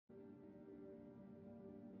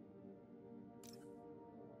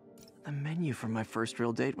The menu from my first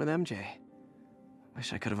real date with MJ.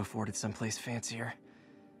 Wish I could have afforded someplace fancier.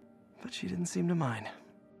 But she didn't seem to mind.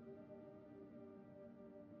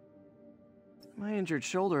 My injured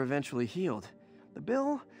shoulder eventually healed. The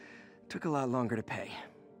bill took a lot longer to pay.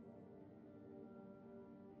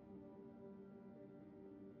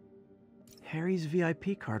 Harry's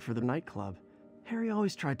VIP card for the nightclub. Harry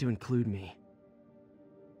always tried to include me.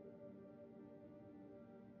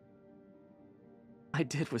 I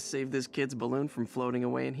did was save this kid's balloon from floating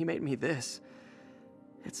away, and he made me this.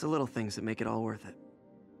 It's the little things that make it all worth it.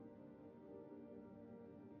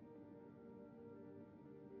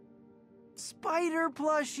 Spider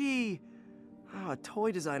plushie! Oh, a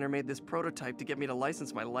toy designer made this prototype to get me to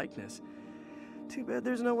license my likeness. Too bad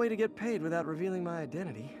there's no way to get paid without revealing my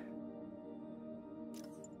identity.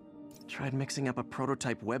 Tried mixing up a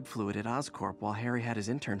prototype web fluid at Oscorp while Harry had his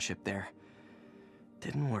internship there.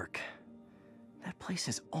 Didn't work. That place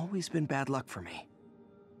has always been bad luck for me.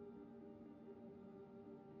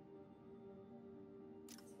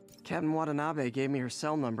 Captain Watanabe gave me her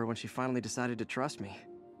cell number when she finally decided to trust me.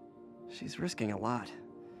 She's risking a lot.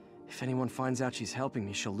 If anyone finds out she's helping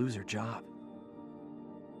me, she'll lose her job.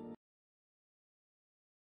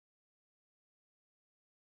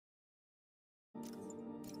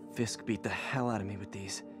 Fisk beat the hell out of me with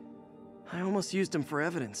these. I almost used them for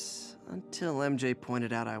evidence, until MJ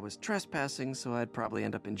pointed out I was trespassing, so I'd probably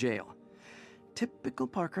end up in jail. Typical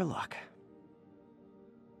Parker luck.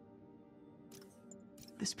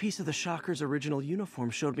 This piece of the Shocker's original uniform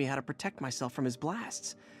showed me how to protect myself from his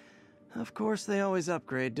blasts. Of course, they always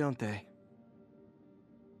upgrade, don't they?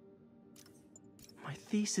 My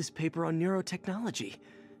thesis paper on neurotechnology.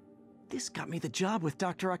 This got me the job with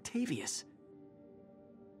Dr. Octavius.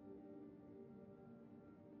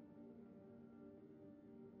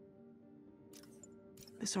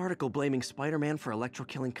 This article blaming Spider-Man for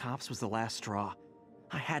electro-killing cops was the last straw.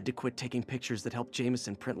 I had to quit taking pictures that helped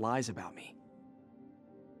Jameson print lies about me.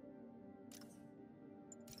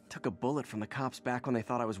 Took a bullet from the cops back when they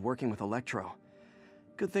thought I was working with Electro.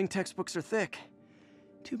 Good thing textbooks are thick.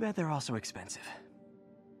 Too bad they're also expensive.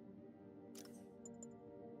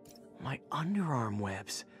 My underarm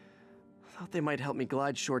webs. Thought they might help me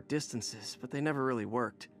glide short distances, but they never really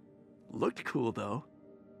worked. Looked cool, though.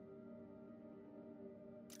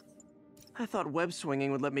 I thought web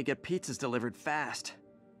swinging would let me get pizzas delivered fast.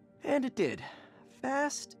 And it did.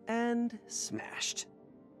 Fast and smashed.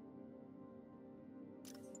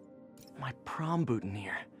 My prom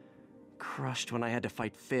boutonniere. Crushed when I had to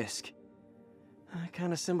fight Fisk.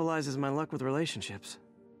 Kinda symbolizes my luck with relationships.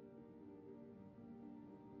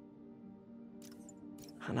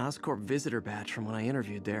 An Oscorp visitor badge from when I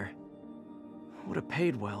interviewed there. Would have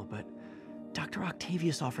paid well, but Dr.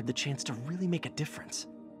 Octavius offered the chance to really make a difference.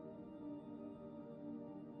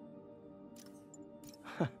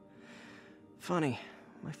 Funny,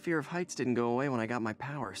 my fear of heights didn't go away when I got my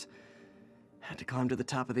powers. Had to climb to the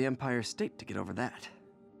top of the Empire State to get over that.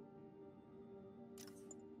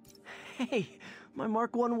 Hey, my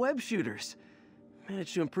Mark I web shooters.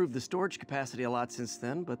 Managed to improve the storage capacity a lot since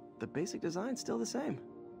then, but the basic design's still the same.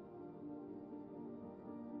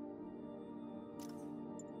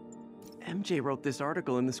 MJ wrote this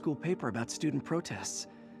article in the school paper about student protests.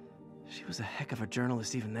 She was a heck of a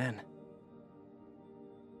journalist even then.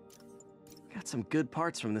 Got some good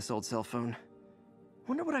parts from this old cell phone.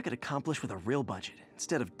 Wonder what I could accomplish with a real budget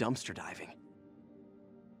instead of dumpster diving.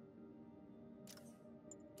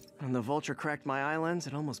 When the vulture cracked my eye lens,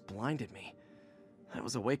 it almost blinded me. That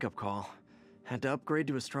was a wake-up call. Had to upgrade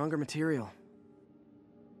to a stronger material.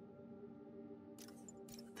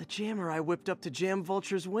 The jammer I whipped up to jam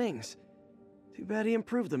Vulture's wings. Too bad he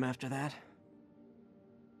improved them after that.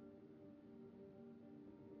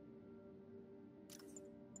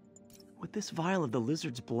 With this vial of the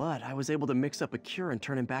lizard's blood, I was able to mix up a cure and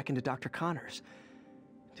turn him back into Dr. Connors.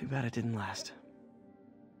 Too bad it didn't last.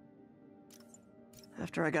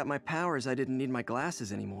 After I got my powers, I didn't need my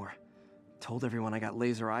glasses anymore. Told everyone I got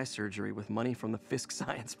laser eye surgery with money from the Fisk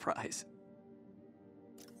Science Prize.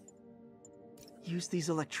 Used these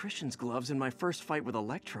electrician's gloves in my first fight with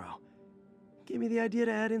Electro. Gave me the idea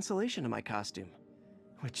to add insulation to my costume,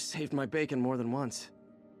 which saved my bacon more than once.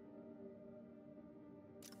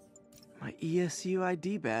 My ESU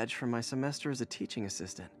ID badge from my semester as a teaching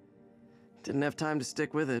assistant. Didn't have time to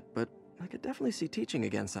stick with it, but I could definitely see teaching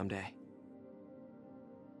again someday.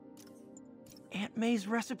 Aunt May's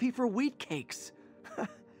recipe for wheat cakes.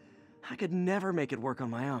 I could never make it work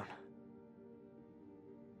on my own.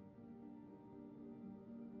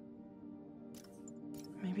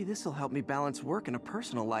 Maybe this'll help me balance work and a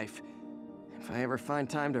personal life, if I ever find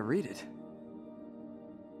time to read it.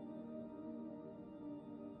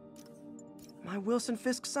 My Wilson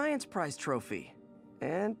Fisk Science Prize trophy.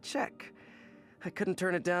 And check. I couldn't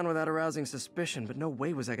turn it down without arousing suspicion, but no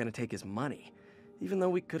way was I gonna take his money, even though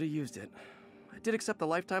we could have used it. I did accept the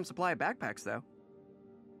lifetime supply of backpacks, though.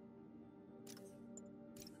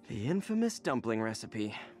 The infamous dumpling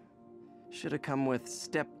recipe. Should have come with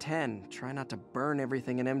step 10, try not to burn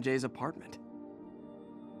everything in MJ's apartment.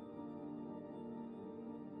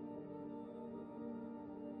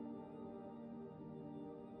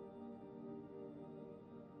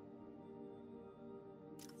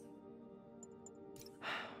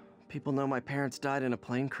 People know my parents died in a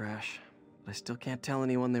plane crash, but I still can't tell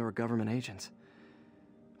anyone they were government agents.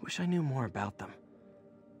 Wish I knew more about them.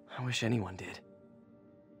 I wish anyone did.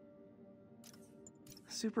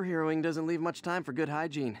 Superheroing doesn't leave much time for good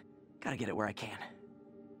hygiene. Gotta get it where I can.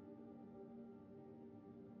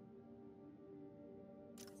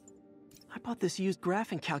 I bought this used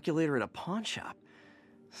graphing calculator at a pawn shop.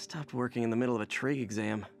 Stopped working in the middle of a trig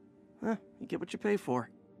exam. You get what you pay for.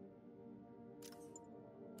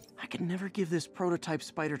 I could never give this prototype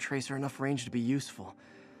spider tracer enough range to be useful,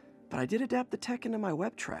 but I did adapt the tech into my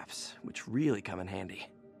web traps, which really come in handy.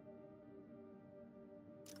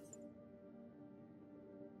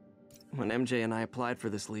 When MJ and I applied for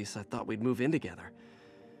this lease, I thought we'd move in together.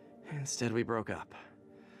 Instead, we broke up.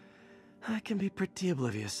 I can be pretty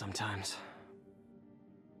oblivious sometimes.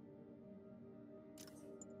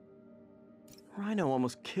 Rhino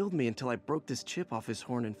almost killed me until I broke this chip off his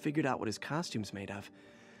horn and figured out what his costume's made of.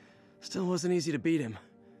 Still wasn't easy to beat him.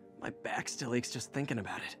 My back still aches just thinking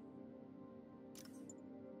about it.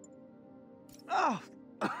 Oh!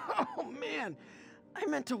 Oh, man! I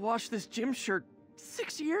meant to wash this gym shirt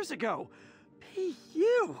 6 years ago!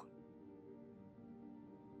 P.U.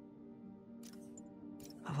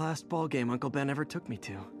 The last ball game Uncle Ben ever took me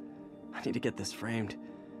to. I need to get this framed.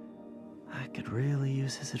 I could really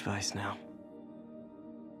use his advice now.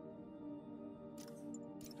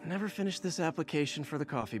 Never finished this application for the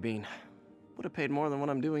coffee bean. Would have paid more than what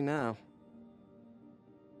I'm doing now.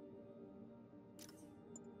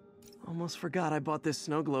 Almost forgot I bought this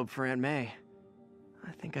snow globe for Aunt May.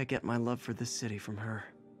 I think I get my love for this city from her.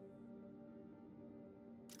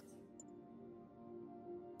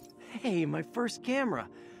 Hey, my first camera.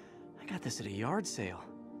 I got this at a yard sale.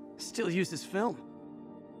 Still use this film.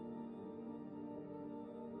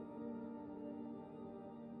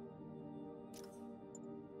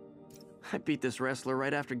 I beat this wrestler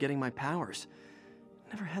right after getting my powers.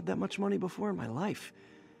 Never had that much money before in my life.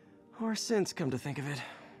 Or since, come to think of it.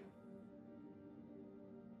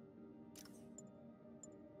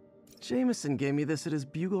 Jameson gave me this at his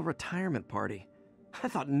Bugle retirement party. I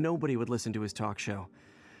thought nobody would listen to his talk show.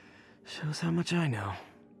 Shows how much I know.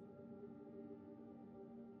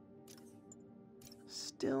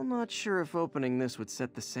 Still not sure if opening this would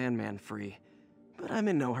set the Sandman free, but I'm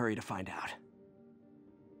in no hurry to find out.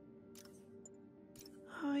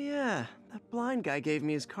 Oh yeah, that blind guy gave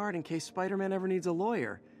me his card in case Spider-Man ever needs a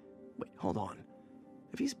lawyer. Wait, hold on.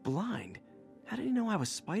 If he's blind, how did he know I was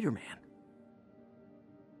Spider-Man?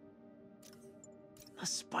 A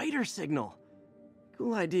spider signal!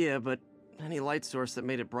 Cool idea, but any light source that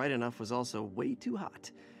made it bright enough was also way too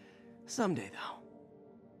hot. Someday, though.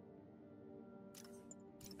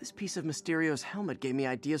 This piece of Mysterio's helmet gave me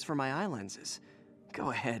ideas for my eye lenses. Go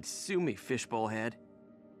ahead, sue me, fishbowl head.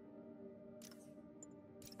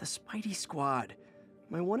 The Spidey Squad.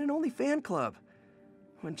 My one and only fan club.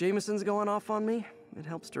 When Jameson's going off on me, it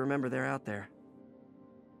helps to remember they're out there.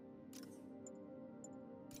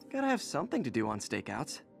 Gotta have something to do on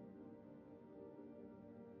stakeouts.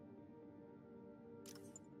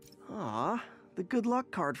 Ah, the good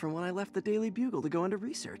luck card from when I left the Daily Bugle to go into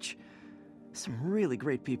research. Some really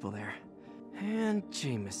great people there. And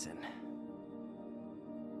Jameson.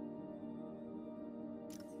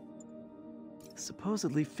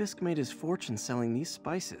 Supposedly, Fisk made his fortune selling these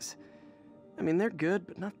spices. I mean, they're good,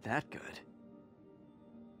 but not that good.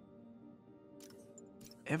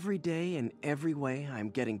 Every day, in every way, I'm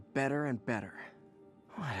getting better and better.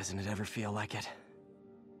 Why doesn't it ever feel like it?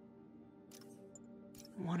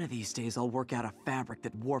 One of these days, I'll work out a fabric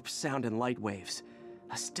that warps sound and light waves.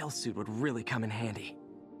 A stealth suit would really come in handy.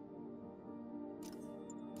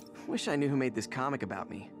 Wish I knew who made this comic about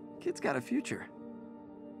me. Kid's got a future.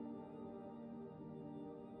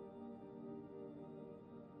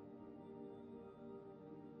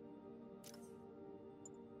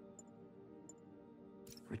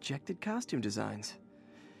 Rejected costume designs.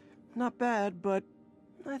 Not bad, but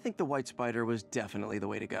I think the White Spider was definitely the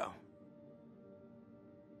way to go.